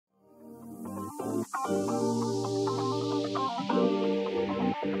Hello,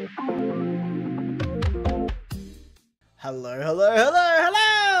 hello, hello,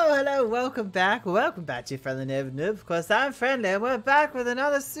 hello, hello, welcome back to your friendly neighbor Newb. Of course, I'm Friendly, and we're back with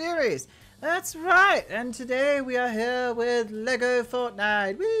another series. That's right, and today we are here with Lego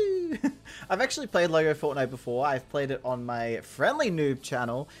Fortnite. Woo! I've actually played Lego Fortnite before. I've played it on my Friendly Newb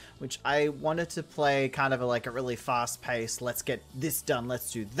channel, which I wanted to play kind of like a really fast-paced, let's get this done,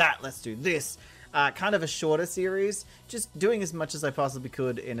 let's do that, let's do this. Kind of a shorter series, just doing as much as I possibly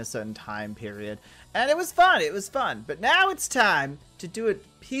could in a certain time period. And it was fun, but now it's time to do it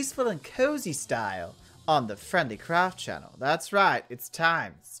peaceful and cozy style on the Friendly Craft channel. That's right, it's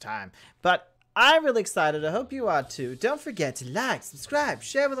time. But I'm really excited, I hope you are too. Don't forget to like, subscribe,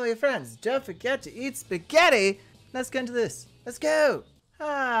 share with all your friends. Don't forget to eat spaghetti. Let's get into this, let's go.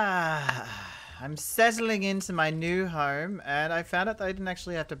 I'm settling into my new home, and I found out that I didn't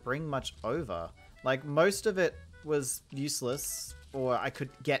actually have to bring much over. Like, most of it was useless, or I could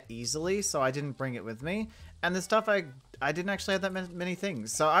get easily, so I didn't bring it with me. And the stuff I didn't actually have that many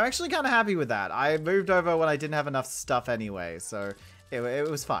things, so I'm actually kind of happy with that. I moved over when I didn't have enough stuff anyway, so it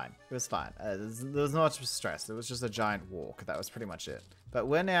was fine. It was fine. There was not much stress. It was just a giant walk. That was pretty much it. But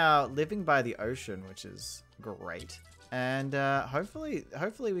we're now living by the ocean, which is great. And hopefully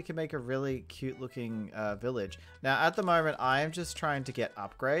we can make a really cute looking village. Now at the moment I am just trying to get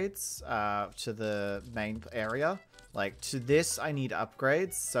upgrades to the main area. Like to this I need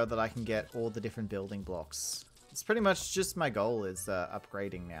upgrades so that I can get all the different building blocks. It's pretty much just my goal is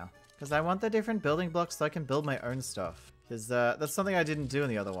upgrading now. Because I want the different building blocks so I can build my own stuff. Because that's something I didn't do in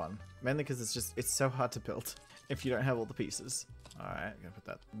the other one. Mainly because it's so hard to build if you don't have all the pieces. Alright, I'm gonna put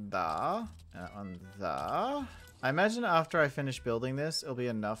that there. On there. I imagine after I finish building this, it'll be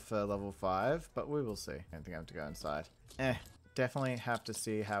enough for level 5, but we will see. I don't think I have to go inside. Definitely have to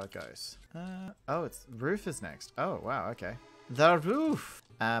see how it goes. Oh, it's roof is next. Oh, wow, okay. The roof!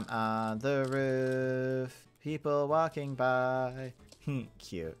 I'm on the roof. People walking by.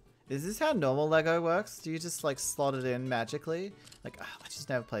 Cute. Is this how normal Lego works? Do you just like slot it in magically? Like, I just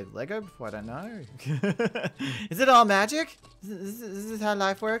never played Lego before, I don't know. Is it all magic? Is this how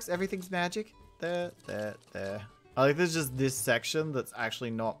life works? Everything's magic? There. I think there's just this section that's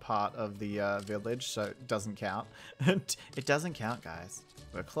actually not part of the village, so it doesn't count. It doesn't count, guys.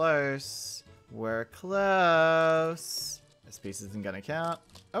 We're close. We're close. This piece isn't gonna count.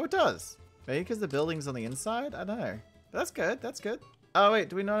 Oh, it does. Maybe because the building's on the inside? I don't know. That's good, that's good. Oh wait,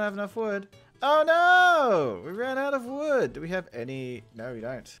 do we not have enough wood? Oh no! We ran out of wood. Do we have any? No, we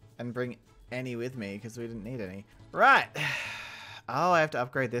don't. And bring any with me because we didn't need any. Right. Oh, I have to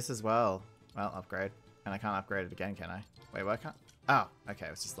upgrade this as well. Well, upgrade. And I can't upgrade it again, can I? Wait, what? I can't? Oh, okay,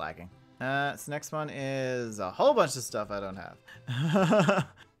 it was just lagging. So next one is a whole bunch of stuff I don't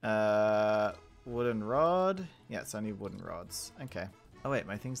have. Wooden rod. Yeah, it's only wooden rods. Okay. Oh wait,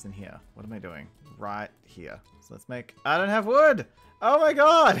 my thing's in here. What am I doing? Right here. So let's make... I don't have wood! Oh my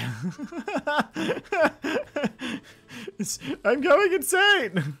god! I'm going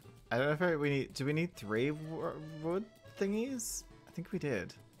insane! I don't know if we need... Do we need 3 wood thingies? I think we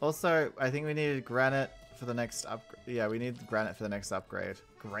did. Also, I think we needed granite for the next upgrade. Yeah, we need granite for the next upgrade.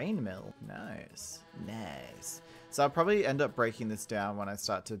 Grain mill. Nice. Nice. So I'll probably end up breaking this down when I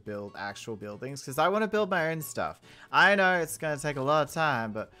start to build actual buildings because I want to build my own stuff. I know it's going to take a lot of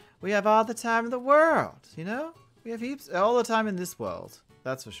time, but we have all the time in the world, you know? We have heaps, all the time in this world.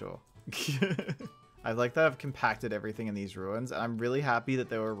 That's for sure. I like that I've compacted everything in these ruins. And I'm really happy that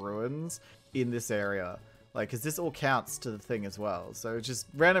there were ruins in this area. Like, because this all counts to the thing as well. So just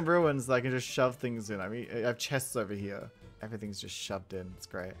random ruins that I can just shove things in. I mean, I have chests over here. Everything's just shoved in. It's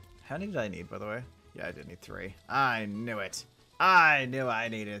great. How many did I need, by the way? Yeah, I did need 3. I knew it. I knew I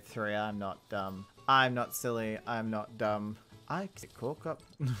needed 3. I'm not dumb. I'm not silly. I'm not dumb. I get cork up.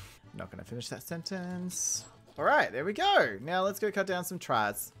 Not going to finish that sentence. All right, there we go. Now let's go cut down some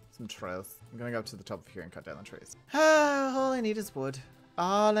trees. I'm going to go up to the top of here and cut down the trees. All I need is wood.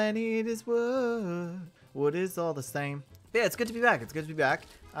 All I need is wood. Wood is all the same. Yeah, it's good to be back. It's good to be back.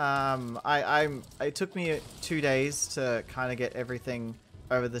 It took me 2 days to kind of get everything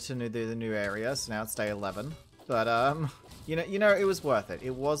over to the new area. So now it's day 11. But you know, it was worth it.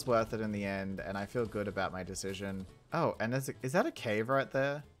 It was worth it in the end, and I feel good about my decision. Oh, and is that a cave right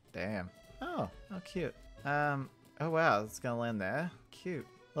there? Damn. Oh, cute. Oh wow, it's gonna land there. Cute.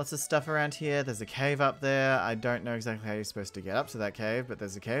 Lots of stuff around here. There's a cave up there. I don't know exactly how you're supposed to get up to that cave, but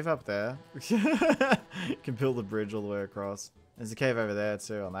there's a cave up there. You can build a bridge all the way across. There's a cave over there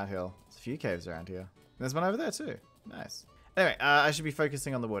too on that hill. There's a few caves around here. There's one over there too. Nice. Anyway, I should be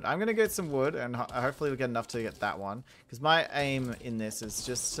focusing on the wood. I'm going to get some wood and hopefully we'll get enough to get that one. Because my aim in this is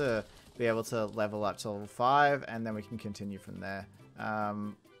just to be able to level up to level 5, and then we can continue from there.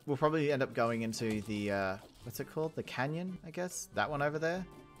 We'll probably end up going into the, what's it called? The canyon, I guess? That one over there.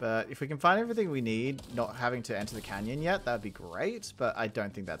 But if we can find everything we need, not having to enter the canyon yet, that'd be great. But I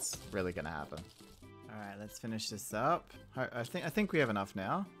don't think that's really going to happen. Alright, let's finish this up. I think we have enough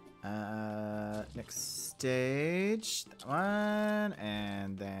now. Next stage. That one.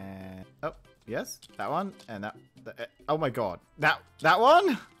 And then... Oh, yes. That one. And that... oh my god. That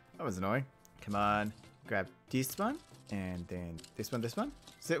one? That was annoying. Come on. Grab this one. And then this one.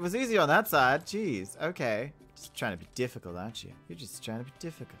 So it was easy on that side. Jeez. Okay. Just trying to be difficult, aren't you? You're just trying to be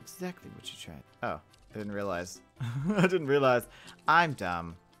difficult. Exactly what you're trying. Oh, I didn't realize. I didn't realize. I'm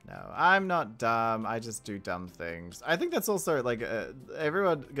dumb. No, I'm not dumb. I just do dumb things. I think that's also like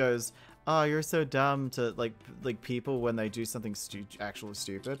everyone goes, "Oh, you're so dumb," to like people when they do something actually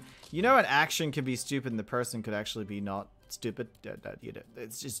stupid. You know, an action can be stupid, and the person could actually be not stupid. You know,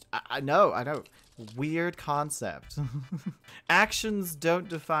 it's just I know. Weird concept. Actions don't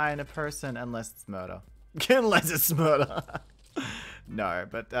define a person unless it's murder. Unless it's murder. No,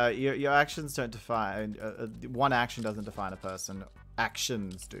 but your actions don't define. One action doesn't define a person.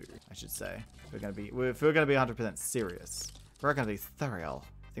 Actions do, I should say. If we're gonna be 100% serious, we're gonna be thorough.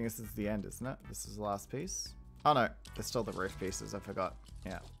 I think this is the end, isn't it? This is the last piece. Oh no, there's still the roof pieces. I forgot.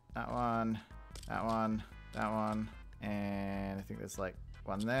 Yeah, that one, and I think there's like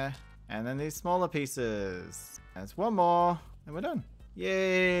one there, and then these smaller pieces. And there's one more, and we're done.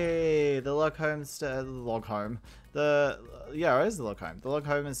 Yay! The log home. Yeah, it is the log home. The log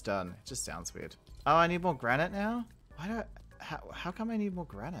home is done. It just sounds weird. Oh, I need more granite now. Why do? How come I need more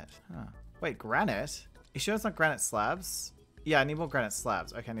granite? Huh. Wait, granite? You sure it's not granite slabs? Yeah, I need more granite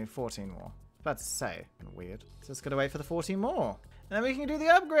slabs. Okay, I need 14 more. I was about to say. Weird. So just gotta wait for the 14 more. And then we can do the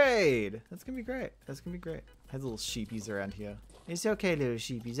upgrade. That's gonna be great. That's gonna be great. There's little sheepies around here. It's okay, little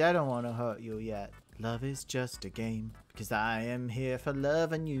sheepies. I don't want to hurt you yet. Love is just a game. Because I am here for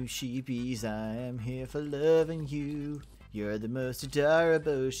loving you, sheepies. I am here for loving you. You're the most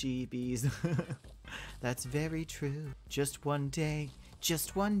adorable sheepies. That's very true. Just one day,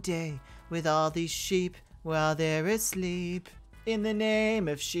 with all these sheep while they're asleep. In the name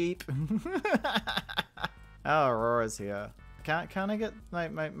of sheep. Oh, Aurora's here. Can't I get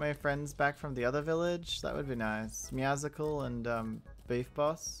my friends back from the other village? That would be nice. Meowsicle and Beef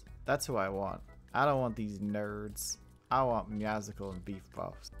Boss. That's who I want. I don't want these nerds. I want Meowsicle and Beef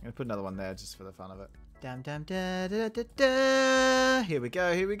Boss. I'm gonna put another one there just for the fun of it. Dum dum da da da da. Here we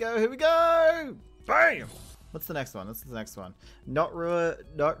go. Bam! What's the next one? Not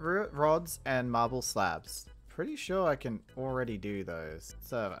root rods and marble slabs. Pretty sure I can already do those.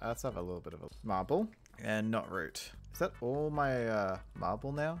 So let's have a little bit of a marble and not root. Is that all my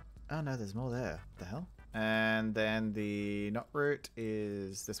marble now? Oh no, there's more there. What the hell? And then the not root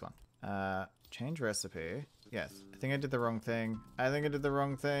is this one. Change recipe. Yes. I think I did the wrong thing. I did do the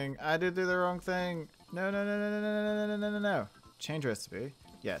wrong thing. No. Change recipe.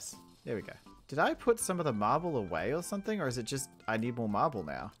 Yes. There we go. Did I put some of the marble away or something? Or is it just I need more marble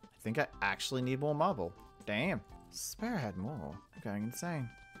now? I think I actually need more marble. Damn. Swear I had more. I'm going insane.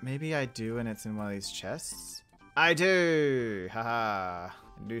 Maybe I do and it's in one of these chests? I do! Haha. I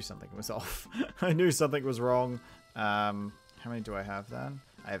knew something was off. I knew something was wrong. How many do I have then?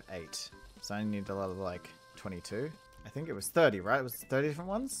 I have 8. So I need a lot of like 22. I think it was 30, right? It was 30 different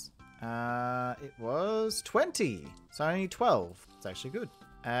ones? It was 20. So I need 12. It's actually good.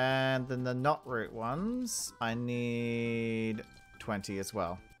 And then the not root ones, I need 20 as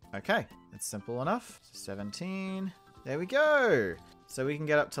well. Okay, that's simple enough. So 17. There we go. So we can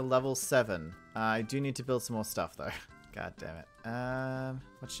get up to level 7. I do need to build some more stuff though. God damn it.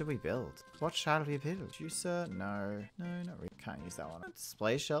 What should we build? What shall we build? Juicer? No. No, not really. Can't use that one.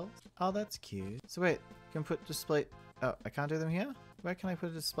 Display shelves? Oh, that's cute. So wait, you can put display... Oh, I can't do them here? Where can I put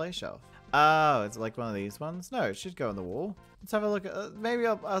a display shelf? Oh, it's like one of these ones? No, it should go on the wall. Let's have a look at... maybe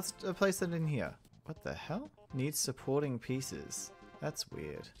I'll place it in here. What the hell? Needs supporting pieces. That's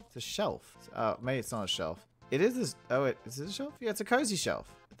weird. It's a shelf. Oh, maybe it's not a shelf. It is this... Oh, is it a shelf? Yeah, it's a cozy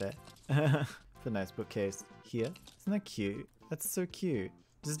shelf. There. It's a nice bookcase here. Isn't that cute? That's so cute.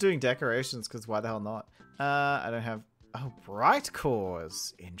 Just doing decorations, because why the hell not? I don't have... Oh, bright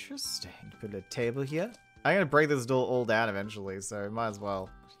cores. Interesting. Put a table here. I'm going to break this door all down eventually, so might as well,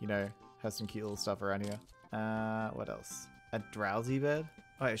 you know, have some cute little stuff around here. What else? A drowsy bed?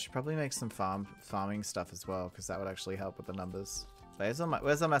 Oh, I should probably make some farming stuff as well, because that would actually help with the numbers. Where's all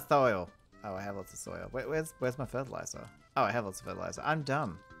my soil? Oh, I have lots of soil. Where's my fertilizer? Oh, I have lots of fertilizer. I'm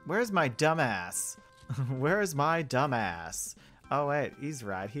dumb. Where's my dumbass? Where's my dumbass? Oh, wait, he's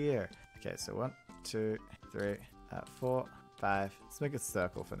right here. Okay, so 1, 2, 3, 4, 5. Let's make a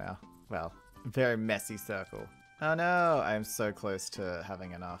circle for now. Well, a very messy circle. Oh no, I'm so close to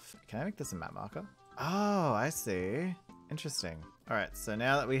having enough. Can I make this a map marker? Oh, I see. Interesting. Alright, so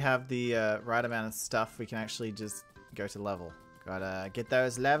now that we have the right amount of stuff, we can actually just go to level. Gotta get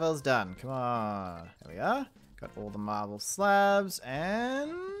those levels done. Come on. There we are. Got all the marble slabs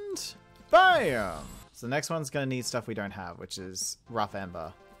and... bam! So the next one's gonna need stuff we don't have, which is rough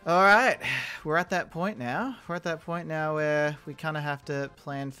ember. Alright, we're at that point now. We're at that point now where we kind of have to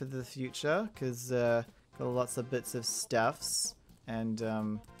plan for the future, because got lots of bits of stuffs, and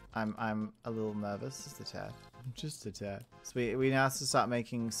I'm a little nervous, just a tad. Just a tad. So we now have to start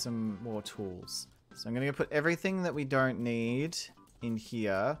making some more tools. So I'm gonna put everything that we don't need in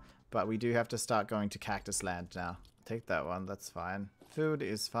here, but we do have to start going to cactus land now. Take that one, that's fine. Food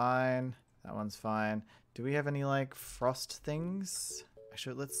is fine. That one's fine. Do we have any like frost things?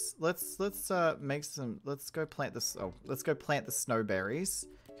 Actually, let's make some. Let's go plant this. Oh, let's go plant the snowberries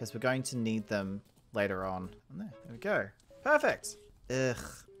because we're going to need them later on. And there we go. Perfect. Ugh,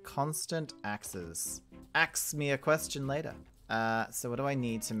 constant axes. Ask me a question later. So what do I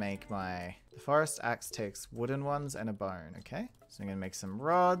need to make my... The forest axe takes wooden ones and a bone, okay? So I'm going to make some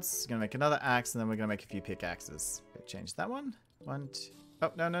rods, going to make another axe, and then we're going to make a few pickaxes. Okay, change that one. 1, 2...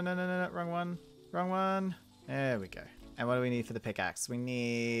 Oh, no, wrong one. Wrong one. There we go. And what do we need for the pickaxe? We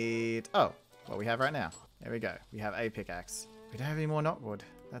need... Oh, what we have right now. There we go. We have a pickaxe. We don't have any more knotwood.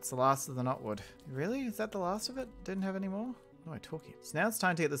 That's the last of the knotwood. Really? Is that the last of it? Didn't have any more? What am I talking? So now it's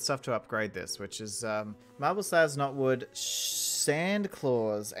time to get the stuff to upgrade this, which is marble slabs, knotwood, sand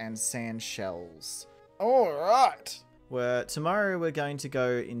claws, and sand shells. Alright! Tomorrow we're going to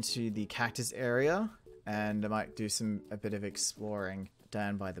go into the cactus area, and I might do a bit of exploring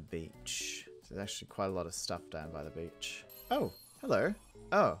down by the beach. So there's actually quite a lot of stuff down by the beach. Oh, hello.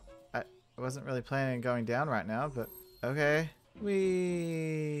 Oh, I wasn't really planning on going down right now, but okay.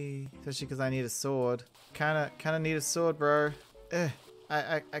 Whee! Especially because I need a sword. Kinda need a sword, bro.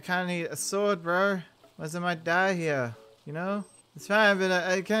 I kinda need a sword, bro. Otherwise I might die here. You know? It's fine, but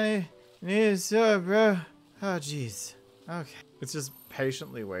I kinda need a sword, bro. Oh, jeez. Okay. It's just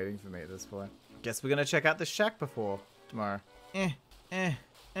patiently waiting for me at this point. Guess we're gonna check out the shack before tomorrow.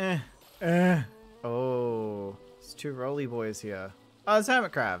 Oh, there's 2 roly boys here. Oh, it's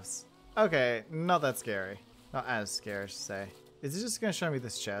hermit crabs. Okay, not that scary. Not as scary, I should say. Is it just gonna show me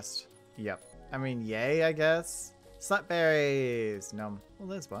this chest? Yep. I mean, yay, I guess. Slapberries. Nom. Well,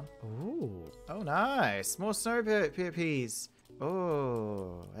 there's one. Ooh. Oh, nice. More snow peas.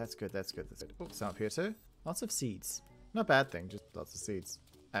 Oh, that's good. That's good. That's good. Oh, some up here too. Lots of seeds. Not a bad thing. Just lots of seeds.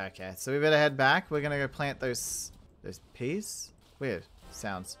 Okay, so we better head back. We're gonna go plant those peas. Weird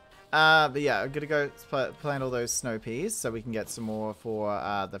sounds. But yeah, I'm gonna go plant all those snow peas so we can get some more for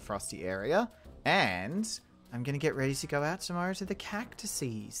the frosty area. And I'm gonna get ready to go out tomorrow to the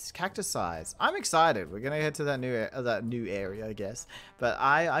cactusize. I'm excited. We're gonna head to that new area, I guess. But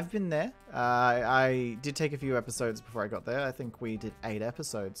I've been there. I did take a few episodes before I got there. I think we did 8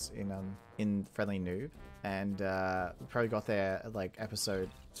 episodes in Friendly Newb, and we probably got there at like episode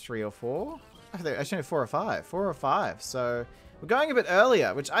 3 or 4. Actually, 4 or 5. 4 or 5. So we're going a bit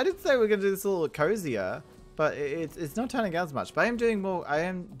earlier, which I did say we're gonna do this a little cozier, but it's not turning out as much. But I am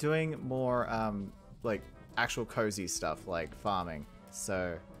doing more like actual cozy stuff like farming.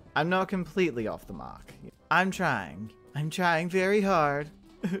 So I'm not completely off the mark. I'm trying very hard.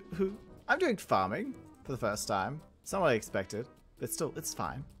 I'm doing farming for the first time. It's not what I expected, but still, it's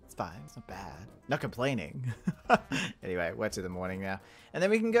fine. It's fine. It's not bad. Not complaining. Anyway, we're to the morning now. And then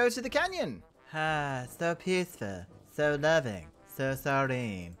we can go to the canyon. Ah, so peaceful. So loving. So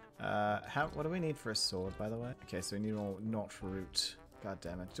serene. What do we need for a sword, by the way? Okay, so we need more knot root. God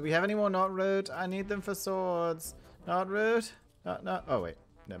damn it. Do we have any more knot root? I need them for swords. Knot root? No. Oh, wait.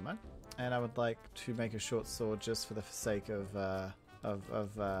 Never mind. And I would like to make a short sword just for the sake of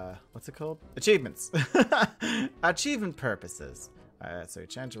what's it called? Achievements. Achievement purposes. Alright, so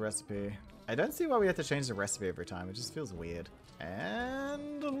change the recipe. I don't see why we have to change the recipe every time. It just feels weird.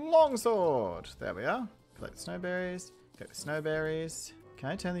 And longsword. There we are. Collect the snowberries. Get the snowberries. Can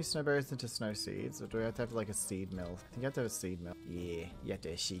I turn these snowberries into snow seeds, or do I have to have like a seed mill? I think you have to have a seed mill. Yeah, you have to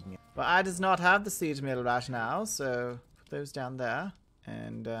have a seed mill. Well, I does not have the seed mill right now, so put those down there.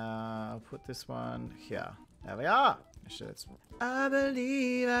 And I'll put this one here. There we are. I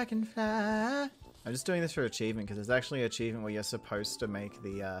believe I can fly. I'm just doing this for achievement, because there's actually an achievement where you're supposed to make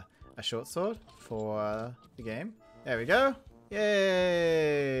the a short sword for the game. There we go.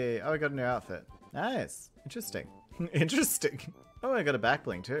 Yay! Oh, I got a new outfit. Nice. Interesting. Interesting. Oh, I got a back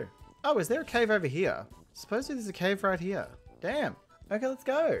bling too. Oh, is there a cave over here? Supposedly there's a cave right here. Damn. Okay, let's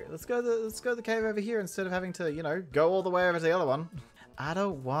go. Let's go to the cave over here instead of having to, you know, go all the way over to the other one. I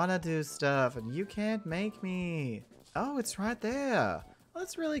don't want to do stuff, and you can't make me. Oh, it's right there. Well,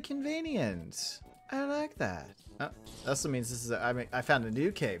 that's really convenient. I like that. Oh, that also means this is. I found a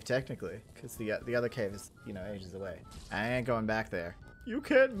new cave technically, because the other cave is, you know, ages away. I ain't going back there. You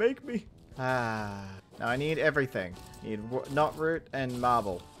can't make me. Ah. Now I need everything. I need knot root and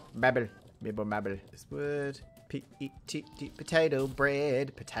marble. Marble. This wood. Potato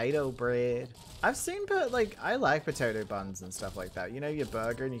bread. Potato bread. I've seen, but like, I like potato buns and stuff like that. You know, your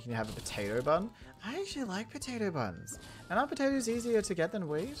burger and you can have a potato bun. I actually like potato buns. And are potatoes easier to get than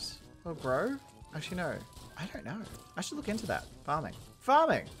wheat? Or grow? Actually, no. I don't know. I should look into that. Farming.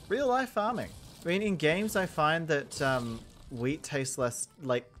 Farming! Real life farming. I mean, in games I find that wheat tastes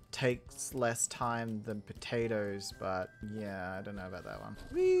takes less time than potatoes, but yeah, I don't know about that one.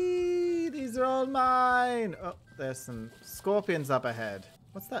 Whee! These are all mine! Oh, there's some scorpions up ahead.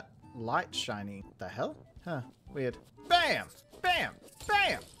 What's that light shining? The hell? Huh, weird. Bam! Bam!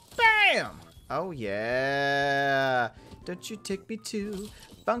 Bam! Bam! Oh yeah! Don't you take me to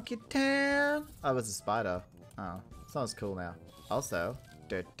Funky Town? Oh, it was a spider. Oh, it's not as cool now. Also,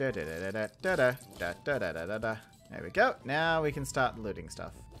 there we go. Now we can start looting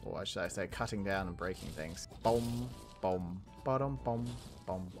stuff. Or should I say cutting down and breaking things. Boom, boom, bottom, boom,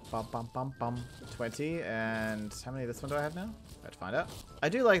 boom, bum, bum, bum, bum. 20, and how many of this one do I have now? About to find out. I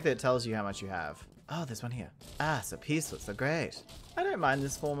do like that it tells you how much you have. Oh, there's one here. Ah, so peaceful, so great. I don't mind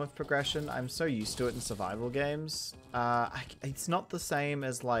this form of progression. I'm so used to it in survival games. It's not the same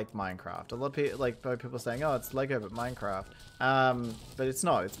as like Minecraft. A lot of people, like people saying, oh, it's Lego but Minecraft. But it's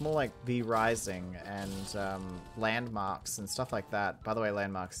not. It's more like V Rising and Landmarks and stuff like that. By the way,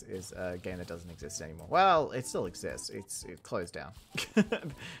 Landmarks is a game that doesn't exist anymore. Well, it still exists. It closed down.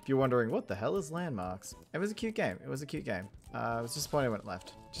 If you're wondering, what the hell is Landmarks? It was a cute game. It was a cute game. I was disappointed when it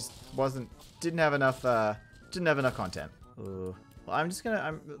left. Just didn't have enough content. Ooh. Well,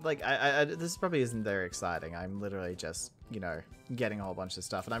 this probably isn't very exciting. I'm literally just, you know, getting a whole bunch of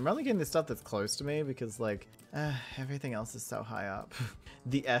stuff. And I'm only getting the stuff that's close to me because, like, everything else is so high up.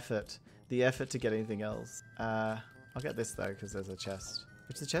 The effort to get anything else. I'll get this, though, because there's a chest.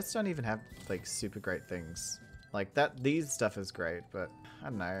 Which the chests don't even have, like, super great things. Like, these stuff is great, but I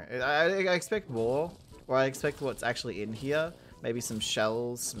don't know. I expect more, or I expect what's actually in here. Maybe some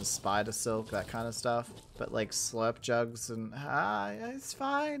shells, some spider silk, that kind of stuff. But like slurp jugs and it's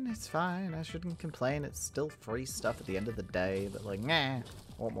fine, it's fine. I shouldn't complain. It's still free stuff at the end of the day. But like, nah,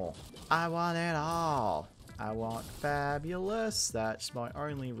 want more. I want it all. I want fabulous. That's my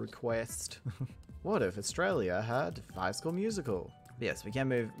only request. What if Australia had High School Musical? Yes, we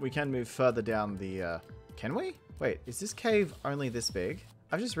can move further down the. Can we? Wait, is this cave only this big?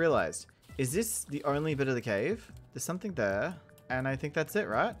 I've just realized. Is this the only bit of the cave? There's something there. And I think that's it,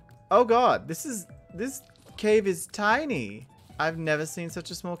 right? Oh god, this cave is tiny. I've never seen such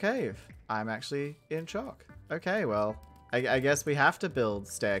a small cave. I'm actually in shock. Okay, well, I guess we have to build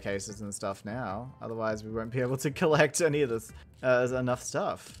staircases and stuff now. Otherwise, we won't be able to collect any of this enough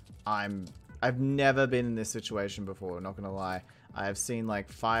stuff. I've never been in this situation before, not gonna lie. I've seen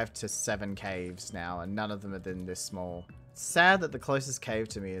like 5 to 7 caves now, and none of them have been this small. It's sad that the closest cave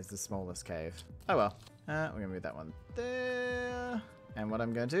to me is the smallest cave. Oh well. We're gonna move that one there. And what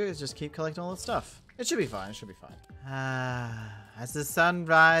I'm gonna do is just keep collecting all the stuff. It should be fine, it should be fine. As the sun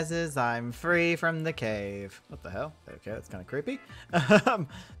rises, I'm free from the cave. What the hell? Okay, that's kind of creepy. Trying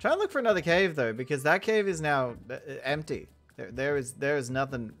to look for another cave though, because that cave is now empty. There is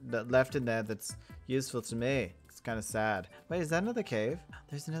nothing left in there that's useful to me. It's kind of sad. Wait, is that another cave?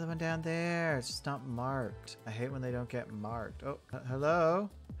 There's another one down there. It's just not marked. I hate when they don't get marked. Oh, hello?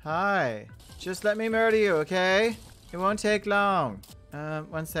 Hi. Just let me murder you, okay? It won't take long.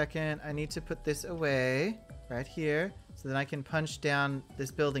 1 second. I need to put this away right here so that I can punch down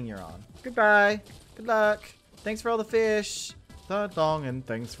this building you're on. Goodbye. Good luck. Thanks for all the fish. That long and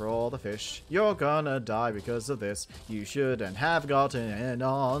thanks for all the fish. You're gonna die because of this. You shouldn't have gotten in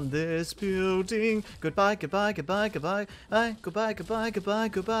on this building. Goodbye, goodbye, goodbye, goodbye. Bye, goodbye, goodbye, goodbye,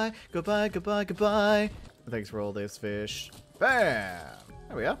 goodbye, goodbye, goodbye, goodbye. Thanks for all this fish. Bam!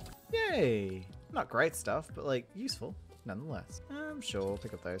 There we are. Yay! Not great stuff, but like useful nonetheless. I'm sure we'll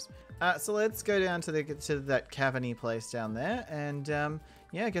pick up those. So let's go down to that caverny place down there and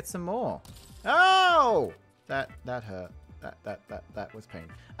yeah, get some more. Oh! That hurt. That was pain.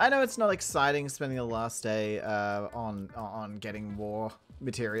 I know it's not exciting spending the last day on getting more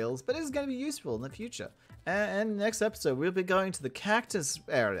materials, but it's going to be useful in the future. And next episode, we'll be going to the cactus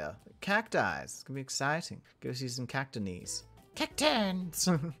area. Cacti. It's going to be exciting. Go see some cactinies. Cactans!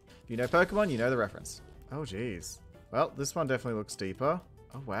 If you know Pokemon, you know the reference. Oh, jeez. Well, this one definitely looks deeper.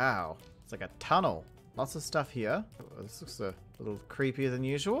 Oh, wow. It's like a tunnel. Lots of stuff here. Oh, this looks a little creepier than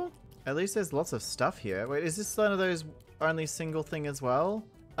usual. At least there's lots of stuff here. Wait, is this one of those only single thing as well?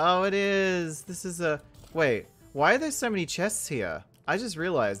 Oh, it is. This is a... Wait, why are there so many chests here? I just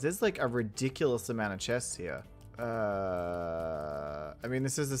realized there's like a ridiculous amount of chests here. I mean,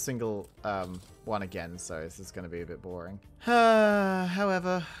 this is a single one again, so this is going to be a bit boring.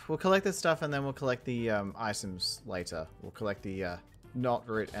 However, we'll collect this stuff and then we'll collect the items later. We'll collect the knot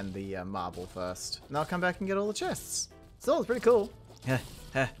root and the marble first. And I'll come back and get all the chests. Still, it's pretty cool.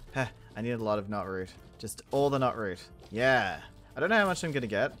 I need a lot of knot root. Just all the knot root. Yeah. I don't know how much I'm going to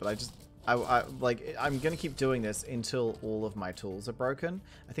get, but I'm going to keep doing this until all of my tools are broken.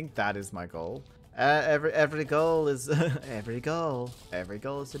 I think that is my goal. Every goal is every goal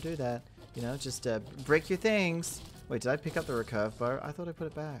is to do that. You know, just break your things. Wait, did I pick up the recurve bow? I thought I put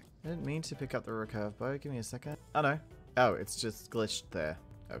it back. I didn't mean to pick up the recurve bow. Give me a second. Oh no. Oh, it's just glitched there.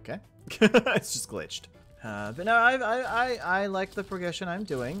 Okay. It's just glitched. But no, I like the progression I'm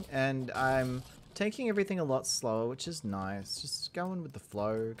doing, and I'm taking everything a lot slower, which is nice. Just going with the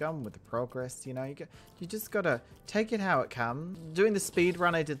flow, going with the progress, you know. You just gotta take it how it comes. Doing the speed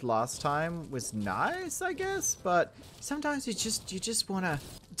run I did last time was nice, I guess, but sometimes you just want to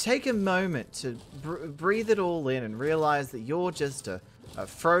take a moment to breathe it all in and realize that you're just a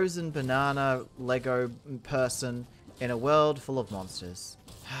frozen banana Lego person in a world full of monsters.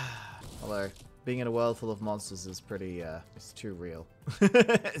 Although being in a world full of monsters is pretty, it's too real.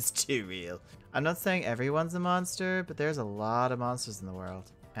 It's too real. I'm not saying everyone's a monster, but there's a lot of monsters in the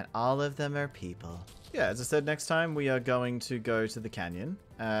world. And all of them are people. Yeah, as I said, next time we are going to go to the canyon.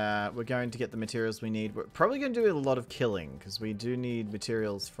 We're going to get the materials we need. We're probably going to do a lot of killing, because we do need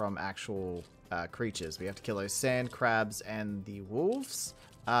materials from actual creatures. We have to kill those sand crabs and the wolves.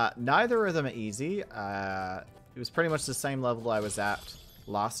 Neither of them are easy. It was pretty much the same level I was at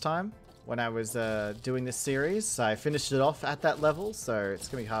last time when I was doing this series. So I finished it off at that level, so it's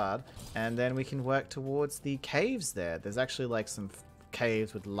gonna be hard. And then we can work towards the caves there. There's actually like some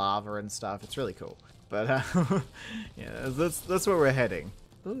caves with lava and stuff. It's really cool. But yeah, that's where we're heading.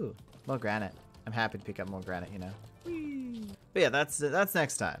 Ooh, more granite. I'm happy to pick up more granite, you know. Whee! But yeah, that's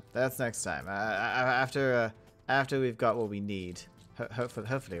next time. That's next time. After we've got what we need.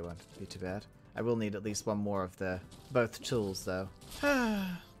 Hopefully it won't be too bad. I will need at least one more of both tools though.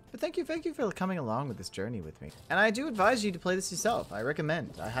 But thank you for coming along with this journey with me. And I do advise you to play this yourself. I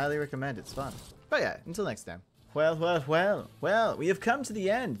highly recommend. It's fun. But yeah, until next time. Well, we have come to the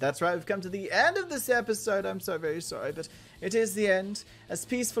end. That's right, we've come to the end of this episode. I'm so very sorry, but it is the end. As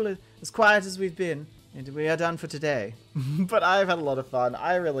peaceful, as quiet as we've been. And we are done for today. But I've had a lot of fun.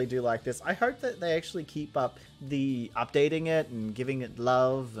 I really do like this. I hope that they actually keep up the updating it and giving it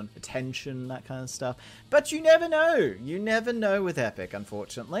love and attention, that kind of stuff. But you never know. You never know with Epic,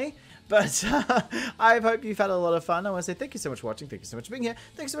 unfortunately. But I hope you've had a lot of fun. I want to say thank you so much for watching. Thank you so much for being here.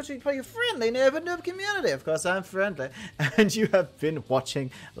 Thank you so much for playing a friendly Neighbourhood Newb community. Of course, I'm friendly. And you have been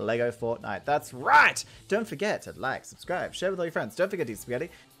watching Lego Fortnite. That's right. Don't forget to like, subscribe, share with all your friends. Don't forget to eat spaghetti.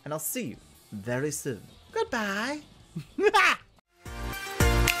 And I'll see you very soon. Goodbye.